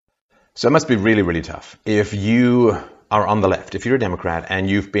So it must be really, really tough if you are on the left, if you're a Democrat and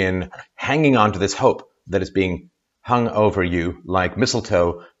you've been hanging on to this hope that is being hung over you like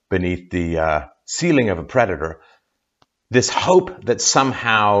mistletoe beneath the ceiling of a predator, this hope that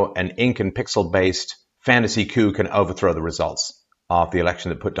somehow an ink and pixel-based fantasy coup can overthrow the results of the election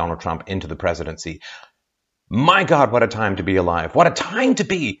that put Donald Trump into the presidency. My God, what a time to be alive. What a time to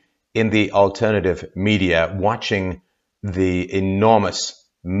be in the alternative media, watching the enormous,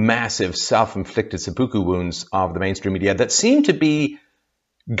 massive, self-inflicted seppuku wounds of the mainstream media that seem to be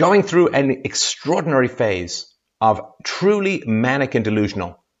going through an extraordinary phase of truly manic and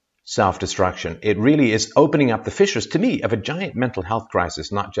delusional self-destruction. It really is opening up the fissures, to me, of a giant mental health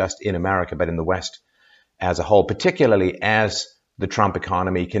crisis, not just in America, but in the West as a whole, particularly as the Trump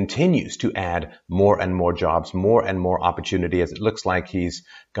economy continues to add more and more jobs, more and more opportunity, as it looks like he's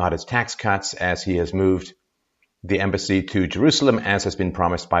got his tax cuts, as he has moved the embassy to Jerusalem, as has been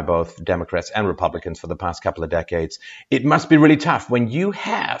promised by both Democrats and Republicans for the past couple of decades. It must be really tough when you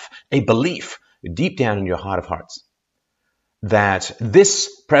have a belief deep down in your heart of hearts that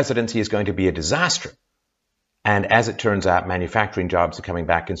this presidency is going to be a disaster. And as it turns out, manufacturing jobs are coming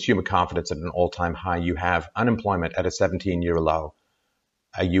back, consumer confidence at an all-time high. You have unemployment at a 17-year low.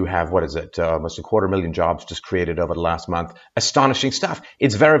 You have, almost 250,000 jobs just created over the last month. Astonishing stuff.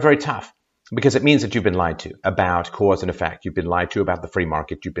 It's very, very tough because it means that you've been lied to about cause and effect. You've been lied to about the free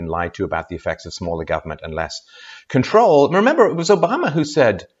market. You've been lied to about the effects of smaller government and less control. Remember, it was Obama who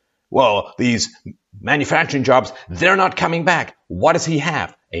said, well, these manufacturing jobs, they're not coming back. What does he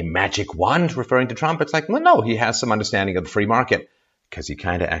have? A magic wand, referring to Trump? It's like, well, no, he has some understanding of the free market because he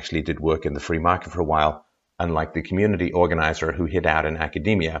kind of actually did work in the free market for a while, unlike the community organizer who hid out in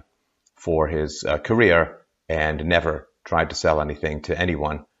academia for his career and never tried to sell anything to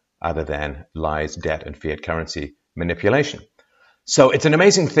anyone other than lies, debt, and fiat currency manipulation. So it's an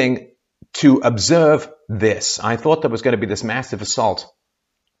amazing thing to observe this. I thought there was going to be this massive assault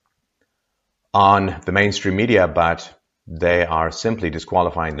on the mainstream media, but they are simply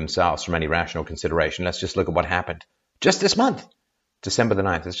disqualifying themselves from any rational consideration. Let's just look at what happened just this month, December the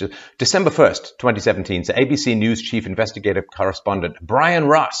 9th. It's just December 1st, 2017. So ABC News chief investigative correspondent Brian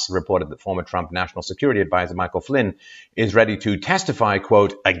Ross reported that former Trump National Security Advisor Michael Flynn is ready to testify,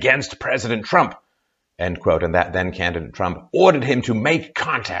 quote, against President Trump, end quote. And that then candidate Trump ordered him to make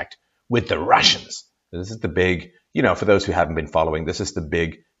contact with the Russians. This is the big, for those who haven't been following, this is the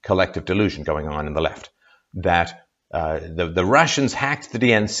big collective delusion going on in the left, that the Russians hacked the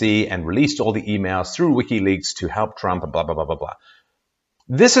DNC and released all the emails through WikiLeaks to help Trump and blah, blah, blah, blah, blah.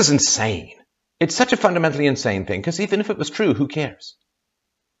 This is insane. It's such a fundamentally insane thing because even if it was true, who cares?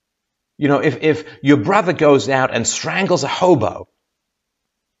 If your brother goes out and strangles a hobo,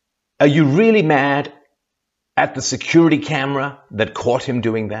 are you really mad at the security camera that caught him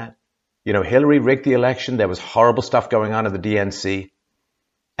doing that? Hillary rigged the election. There was horrible stuff going on in the DNC.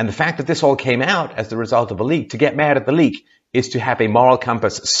 And the fact that this all came out as the result of a leak, to get mad at the leak is to have a moral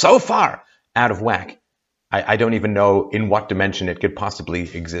compass so far out of whack. I don't even know in what dimension it could possibly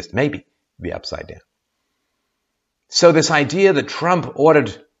exist. Maybe the upside down. So this idea that Trump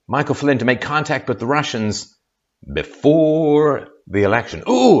ordered Michael Flynn to make contact with the Russians before the election.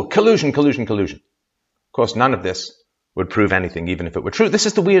 Ooh, collusion. Of course, none of this would prove anything, even if it were true. This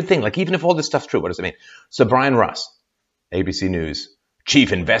is the weird thing. Like, even if all this stuff's true, what does it mean? So Brian Ross, ABC News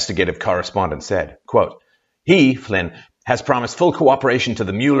chief investigative correspondent, said, quote, he, Flynn, has promised full cooperation to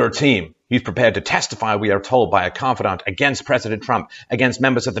the Mueller team. He's prepared to testify, we are told, by a confidant against President Trump, against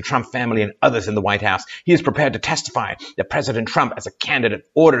members of the Trump family and others in the White House. He is prepared to testify that President Trump, as a candidate,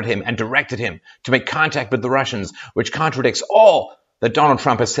 ordered him and directed him to make contact with the Russians, which contradicts all that Donald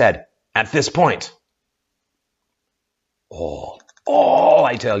Trump has said at this point. All,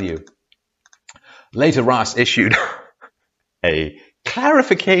 I tell you. Later, Ross issued a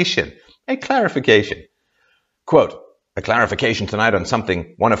clarification. Quote, a clarification tonight on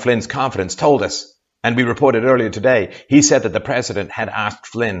something one of Flynn's confidants told us, and we reported earlier today. He said that the president had asked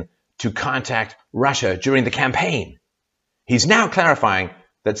Flynn to contact Russia during the campaign. He's now clarifying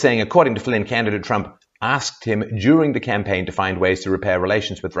that, saying, according to Flynn, candidate Trump asked him during the campaign to find ways to repair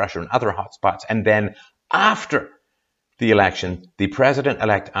relations with Russia and other hotspots, and then after the election, the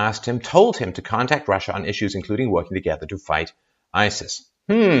president-elect told him to contact Russia on issues including working together to fight ISIS.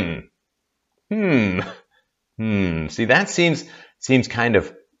 See, that seems kind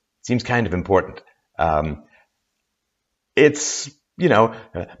of important. It's,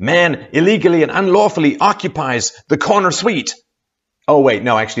 man illegally and unlawfully occupies the corner suite. Oh, wait,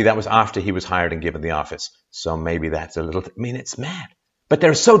 no, actually, that was after he was hired and given the office. So maybe that's a little, it's mad. But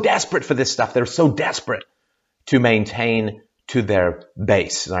they're so desperate for this stuff. They're so desperate to maintain to their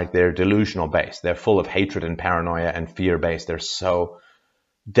base, like their delusional base. They're full of hatred and paranoia and fear base. They're so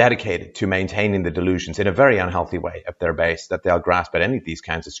dedicated to maintaining the delusions in a very unhealthy way of their base that they'll grasp at any of these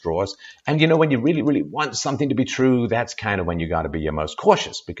kinds of straws. And when you really, really want something to be true, that's kind of when you got to be your most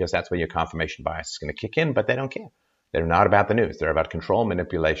cautious, because that's when your confirmation bias is going to kick in, but they don't care. They're not about the news. They're about control,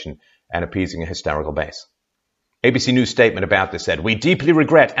 manipulation, and appeasing a hysterical base. ABC News statement about this said, "We deeply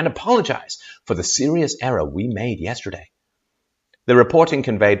regret and apologize for the serious error we made yesterday. The reporting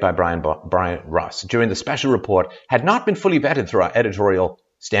conveyed by Brian Ross during the special report had not been fully vetted through our editorial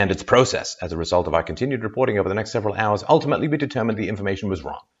standards process. As a result of our continued reporting over the next several hours, ultimately we determined the information was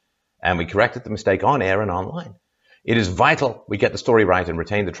wrong, and we corrected the mistake on air and online. It is vital we get the story right and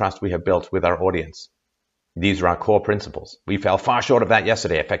retain the trust we have built with our audience. These are our core principles. We fell far short of that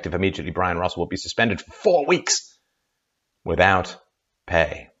yesterday. Effective immediately, Brian Ross will be suspended for 4 weeks without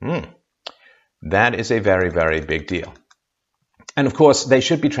pay." That is a very, very big deal. And of course, they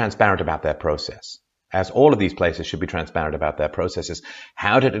should be transparent about their process, as all of these places should be transparent about their processes.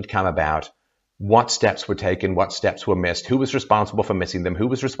 How did it come about? What steps were taken? What steps were missed? Who was responsible for missing them? Who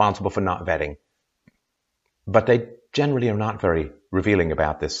was responsible for not vetting? But they generally are not very revealing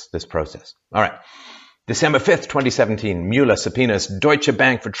about this process. All right. December 5th, 2017, Mueller subpoenas Deutsche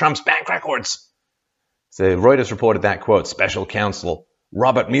Bank for Trump's bank records. So Reuters reported that, quote, "Special counsel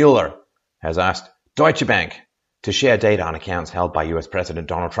Robert Mueller has asked Deutsche Bank to share data on accounts held by U.S. President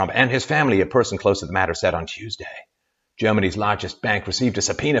Donald Trump and his family," a person close to the matter said on Tuesday. Germany's largest bank received a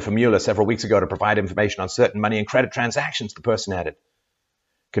subpoena from Mueller several weeks ago to provide information on certain money and credit transactions, the person added,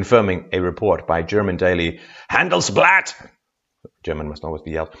 confirming a report by German daily Handelsblatt. German must always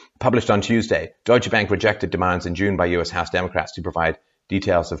be yelled. Published on Tuesday, Deutsche Bank rejected demands in June by U.S. House Democrats to provide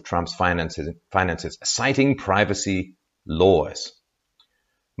details of Trump's finances, citing privacy laws.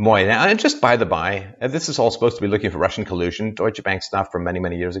 Now, and just by the by, this is all supposed to be looking for Russian collusion, Deutsche Bank stuff from many,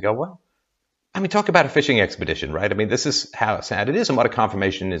 many years ago. Well, I mean, talk about a fishing expedition, right? I mean, this is how sad it is, and what a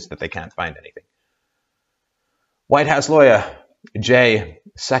confirmation is that they can't find anything. White House lawyer Jay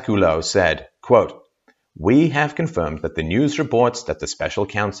Sekulow said, quote, "We have confirmed that the news reports that the special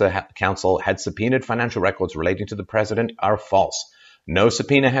counsel had subpoenaed financial records relating to the president are false. No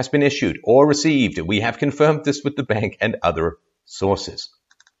subpoena has been issued or received. We have confirmed this with the bank and other sources."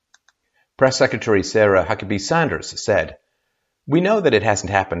 Press Secretary Sarah Huckabee Sanders said, "We know that it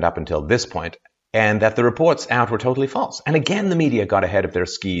hasn't happened up until this point and that the reports out were totally false." And again, the media got ahead of their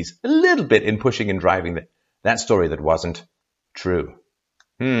skis a little bit in pushing and driving that story that wasn't true.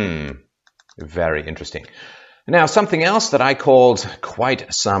 Very interesting. Now, something else that I called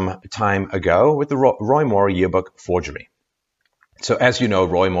quite some time ago with the Roy Moore yearbook forgery. So as you know,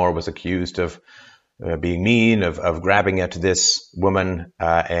 Roy Moore was accused of being mean, of grabbing at this woman,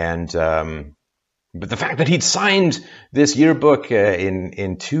 but the fact that he'd signed this yearbook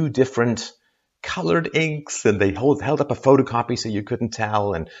in 2 different colored inks, and they held up a photocopy so you couldn't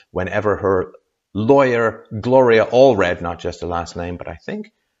tell, and whenever her lawyer, Gloria Allred, not just a last name, but I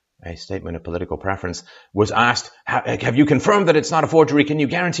think a statement of political preference, was asked, "Have you confirmed that it's not a forgery? Can you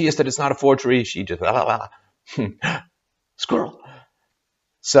guarantee us that it's not a forgery?" She just, squirrel.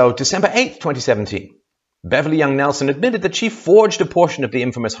 So December 8th, 2017, Beverly Young Nelson admitted that she forged a portion of the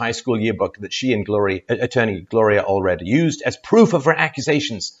infamous high school yearbook that she and attorney Gloria Allred used as proof of her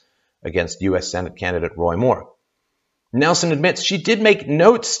accusations against U.S. Senate candidate Roy Moore. Nelson admits she did make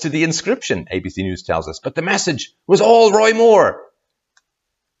notes to the inscription, ABC News tells us, but the message was all Roy Moore.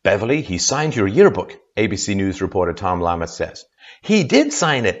 "Beverly, he signed your yearbook," ABC News reporter Tom Lammeth says. "He did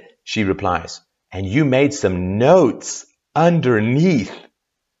sign it," she replies, "and you made some notes underneath."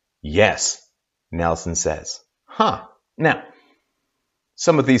 "Yes," Nelson says. Now,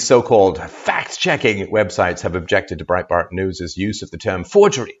 some of these so-called fact-checking websites have objected to Breitbart News' use of the term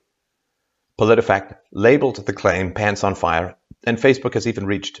forgery. PolitiFact labeled the claim pants on fire, and Facebook has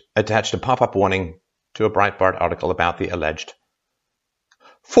even attached a pop-up warning to a Breitbart article about the alleged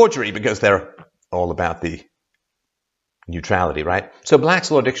forgery, because they're all about the neutrality, right? So Black's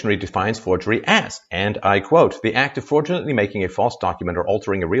Law Dictionary defines forgery as, and I quote, "the act of fraudulently making a false document or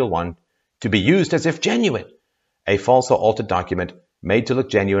altering a real one to be used as if genuine. A false or altered document made to look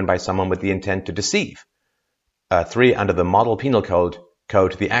genuine by someone with the intent to deceive." 3, under the Model Penal Code,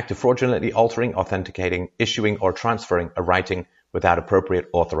 the act of fraudulently altering, authenticating, issuing, or transferring a writing without appropriate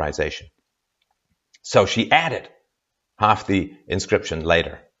authorization. So she added half the inscription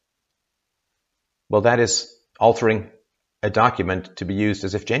later. Well, that is altering a document to be used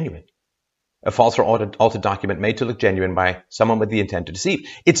as if genuine. A false or altered document made to look genuine by someone with the intent to deceive.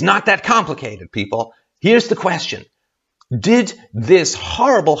 It's not that complicated, people. Here's the question. Did this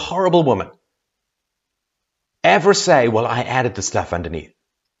horrible, horrible woman ever say, well, I added the stuff underneath.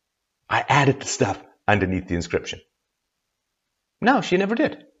 I added the stuff underneath the inscription. No, she never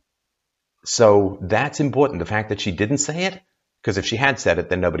did. So that's important, the fact that she didn't say it, because if she had said it,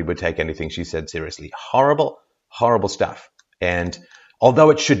 then nobody would take anything she said seriously. Horrible, horrible stuff. And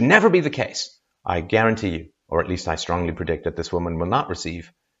although it should never be the case, I guarantee you, or at least I strongly predict, that this woman will not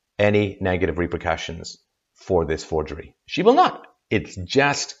receive any negative repercussions for this forgery. She will not. It's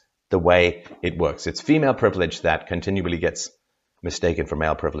just the way it works. It's female privilege that continually gets mistaken for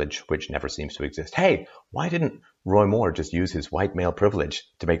male privilege, which never seems to exist. Hey, why didn't Roy Moore just use his white male privilege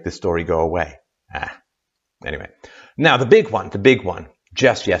to make this story go away? Anyway. Now, the big one,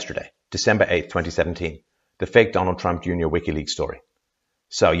 just yesterday, December 8th, 2017, the fake Donald Trump Jr. WikiLeaks story.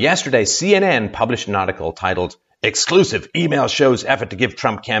 So yesterday, CNN published an article titled, "Exclusive Email Shows Effort to Give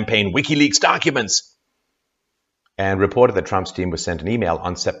Trump Campaign WikiLeaks Documents," and reported that Trump's team was sent an email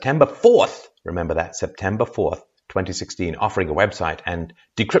on September 4th, remember that, September 4th, 2016, offering a website and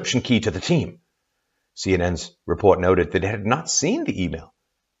decryption key to the team. CNN's report noted that it had not seen the email,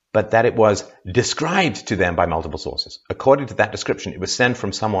 but that it was described to them by multiple sources. According to that description, it was sent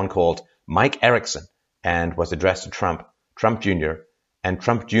from someone called Mike Erickson and was addressed to Trump, Trump Jr., and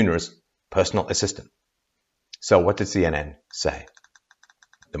Trump Jr.'s personal assistant. So what did CNN say?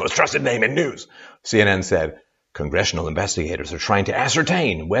 The most trusted name in news. CNN said, congressional investigators are trying to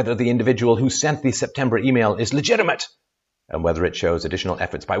ascertain whether the individual who sent the September email is legitimate and whether it shows additional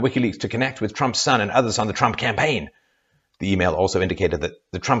efforts by WikiLeaks to connect with Trump's son and others on the Trump campaign. The email also indicated that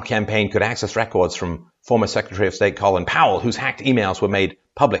the Trump campaign could access records from former Secretary of State Colin Powell, whose hacked emails were made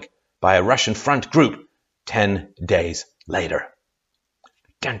public by a Russian front group 10 days later.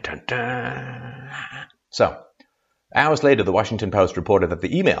 Dun, dun, dun. So, hours later, the Washington Post reported that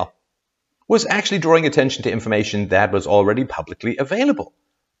the email was actually drawing attention to information that was already publicly available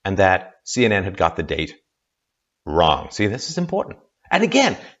and that CNN had got the date wrong. See, this is important. And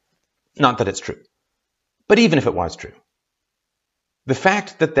again, not that it's true, but even if it was true, the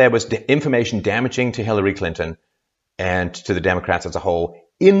fact that there was information damaging to Hillary Clinton and to the Democrats as a whole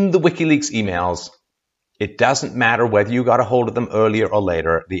in the WikiLeaks emails, it doesn't matter whether you got a hold of them earlier or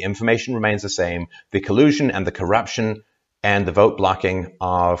later. The information remains the same. The collusion and the corruption and the vote blocking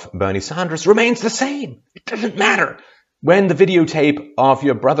of Bernie Sanders remains the same. It doesn't matter when the videotape of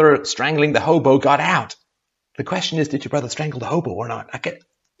your brother strangling the hobo got out. The question is, did your brother strangle the hobo or not?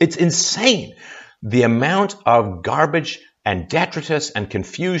 It's insane. The amount of garbage and detritus and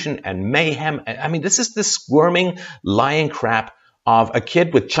confusion and mayhem. I mean, this is the squirming, lying crap of a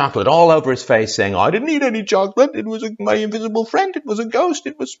kid with chocolate all over his face saying, I didn't eat any chocolate. It was my invisible friend. It was a ghost.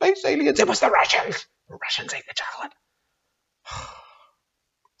 It was space aliens. It was the Russians. The Russians ate the chocolate.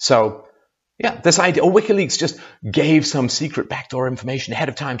 So, yeah, this idea, WikiLeaks just gave some secret backdoor information ahead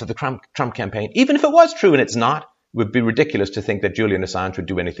of time to the Trump campaign. Even if it was true, and it's not, it would be ridiculous to think that Julian Assange would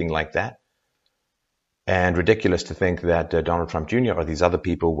do anything like that. And ridiculous to think that Donald Trump Jr. or these other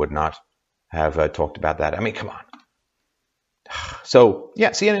people would not have talked about that. I mean, come on. So,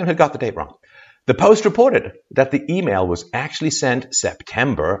 yeah, CNN had got the date wrong. The Post reported that the email was actually sent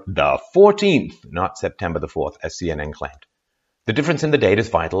September the 14th, not September the 4th, as CNN claimed. The difference in the date is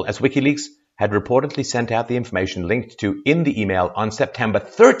vital, as WikiLeaks had reportedly sent out the information linked to in the email on September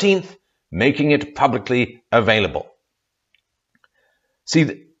 13th, making it publicly available.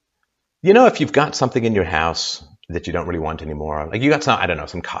 See, you know, if you've got something in your house that you don't really want anymore, like you got some, I don't know,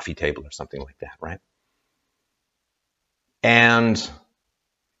 some coffee table or something like that, right? And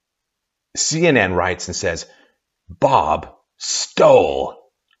CNN writes and says, Bob stole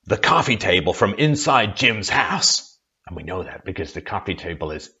the coffee table from inside Jim's house. And we know that because the coffee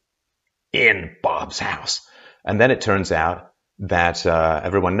table is in Bob's house. And then it turns out that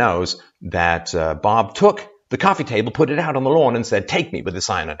everyone knows that Bob took the coffee table, put it out on the lawn and said, take me, with a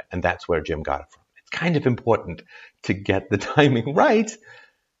sign on it. And that's where Jim got it from. It's kind of important to get the timing right.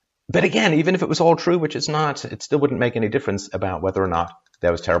 But again, even if it was all true, which it's not, it still wouldn't make any difference about whether or not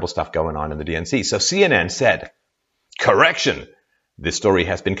there was terrible stuff going on in the DNC. So CNN said, correction. This story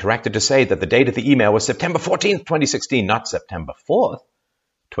has been corrected to say that the date of the email was September 14th, 2016, not September 4th,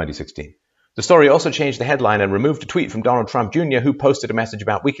 2016. The story also changed the headline and removed a tweet from Donald Trump Jr., who posted a message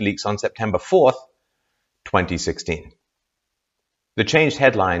about WikiLeaks on September 4th, 2016. The changed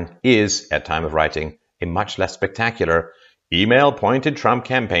headline is, at time of writing, a much less spectacular email pointed Trump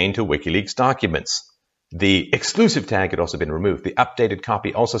campaign to WikiLeaks documents. The exclusive tag had also been removed. The updated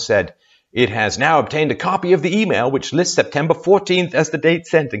copy also said, it has now obtained a copy of the email which lists September 14th as the date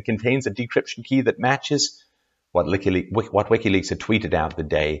sent and contains a decryption key that matches what WikiLeaks had tweeted out the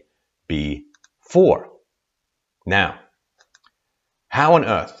day before. Now, how on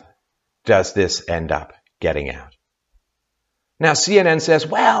earth does this end up getting out. Now, CNN says,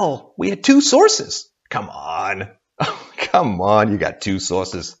 well, we had 2 sources. Come on. Come on, you got 2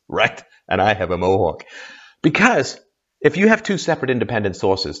 sources, right? And I have a mohawk. Because if you have 2 separate independent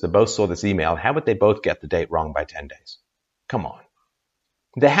sources that both saw this email, how would they both get the date wrong by 10 days? Come on.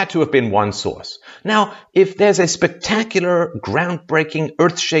 There had to have been one source. Now, if there's a spectacular, groundbreaking,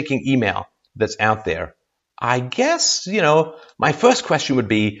 earth-shaking email that's out there, I guess, my first question would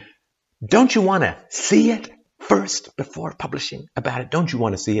be, don't you want to see it first before publishing about it? Don't you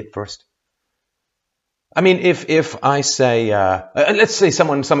want to see it first? I mean, if I say, let's say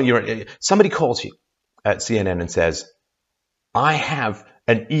somebody calls you at CNN and says, I have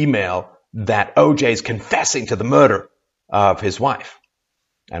an email that OJ's confessing to the murder of his wife,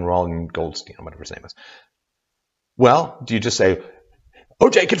 and Roland Goldstein, or whatever his name is. Well, do you just say,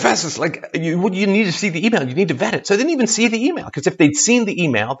 OJ confesses? You need to see the email. You need to vet it. So they didn't even see the email, because if they'd seen the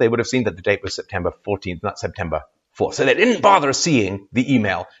email, they would have seen that the date was September 14th, not September 4th. So they didn't bother seeing the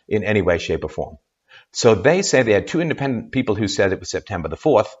email in any way, shape, or form. So they say they had 2 independent people who said it was September the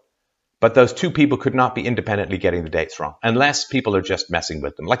 4th, but those 2 people could not be independently getting the dates wrong, unless people are just messing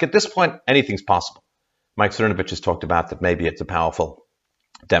with them. Like at this point, anything's possible. Mike Cernovich has talked about that maybe it's a powerful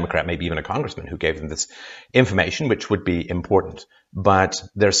Democrat, maybe even a congressman, who gave them this information, which would be important. But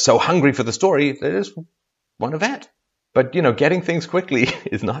they're so hungry for the story, they just want to vet. But, getting things quickly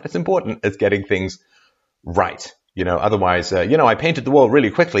is not as important as getting things right. Otherwise, I painted the wall really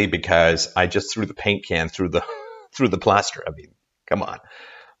quickly because I just threw the paint can through the plaster. I mean, come on.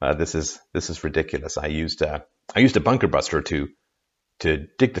 This is ridiculous. I used a bunker buster to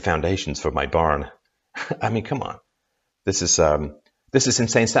dig the foundations for my barn. I mean, come on. This is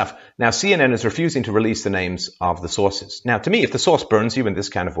insane stuff. Now, CNN is refusing to release the names of the sources. Now, to me, if the source burns you in this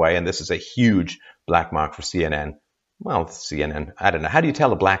kind of way, and this is a huge black mark for CNN, well, CNN, I don't know. How do you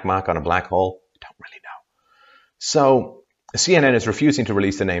tell a black mark on a black hole? I don't really know. So CNN is refusing to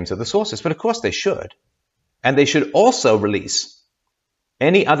release the names of the sources, but of course they should. And they should also release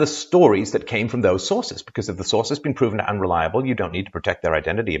any other stories that came from those sources, because if the source has been proven unreliable, you don't need to protect their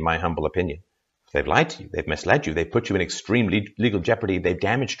identity, in my humble opinion. If they've lied to you, they've misled you, they've put you in extreme legal jeopardy, they've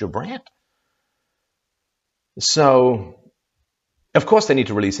damaged your brand. So, of course, they need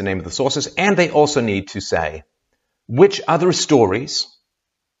to release the name of the sources, and they also need to say which other stories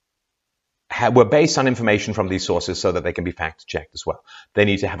were based on information from these sources so that they can be fact-checked as well. They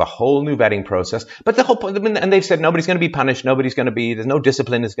need to have a whole new vetting process. But the whole point, and they've said nobody's going to be punished, there's no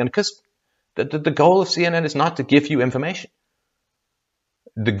discipline, because the goal of CNN is not to give you information.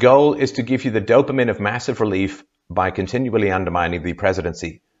 The goal is to give you the dopamine of massive relief by continually undermining the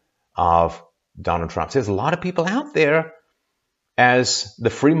presidency of Donald Trump. So there's a lot of people out there, as the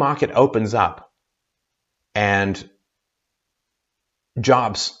free market opens up and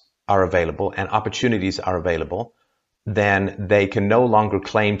jobs are available and opportunities are available, then they can no longer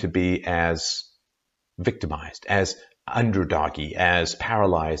claim to be as victimized, as underdoggy, as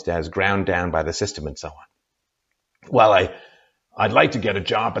paralyzed, as ground down by the system and so on. Well, I'd like to get a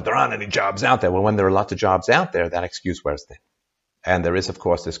job, but there aren't any jobs out there. Well, when there are lots of jobs out there, that excuse wears thin. And there is, of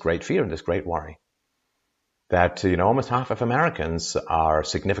course, this great fear and this great worry that, almost half of Americans are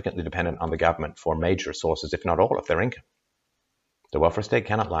significantly dependent on the government for major sources, if not all, of their income. The welfare state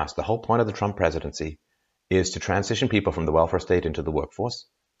cannot last. The whole point of the Trump presidency is to transition people from the welfare state into the workforce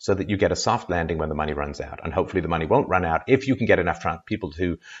so that you get a soft landing when the money runs out. And hopefully the money won't run out if you can get enough people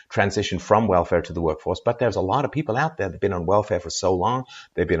to transition from welfare to the workforce. But there's a lot of people out there that have been on welfare for so long.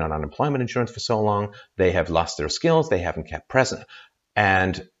 They've been on unemployment insurance for so long. They have lost their skills. They haven't kept present.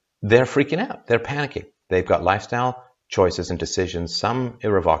 And they're freaking out. They're panicking. They've got lifestyle choices and decisions, some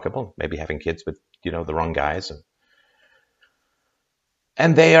irrevocable, maybe having kids with, the wrong guys.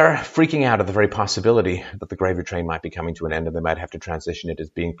 And they are freaking out at the very possibility that the gravy train might be coming to an end and they might have to transition it as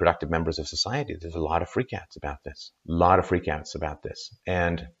being productive members of society. There's a lot of freakouts about this.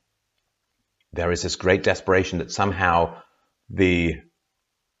 And there is this great desperation that somehow the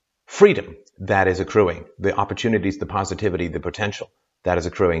freedom that is accruing, the opportunities, the positivity, the potential that is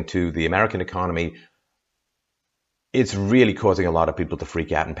accruing to the American economy, it's really causing a lot of people to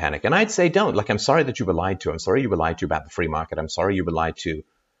freak out and panic. And I'd say don't. I'm sorry that you were lied to. I'm sorry you were lied to about the free market. I'm sorry you were lied to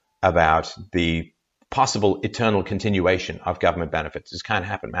about the possible eternal continuation of government benefits. This can't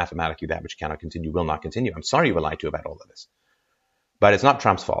happen mathematically. That which cannot continue will not continue. I'm sorry you were lied to about all of this. But it's not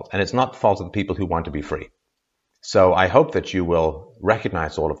Trump's fault, and it's not the fault of the people who want to be free. So I hope that you will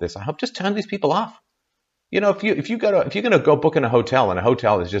recognize all of this. I hope just turn these people off. If you're going to go book in a hotel and a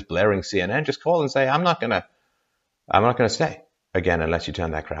hotel is just blaring CNN, just call and say, I'm not going to stay again unless you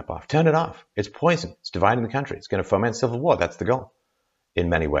turn that crap off. Turn it off. It's poison. It's dividing the country. It's going to foment civil war. That's the goal in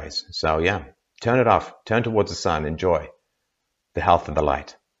many ways. So, yeah, Turn it off. Turn towards the sun. Enjoy the health and the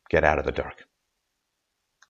light. Get out of the dark.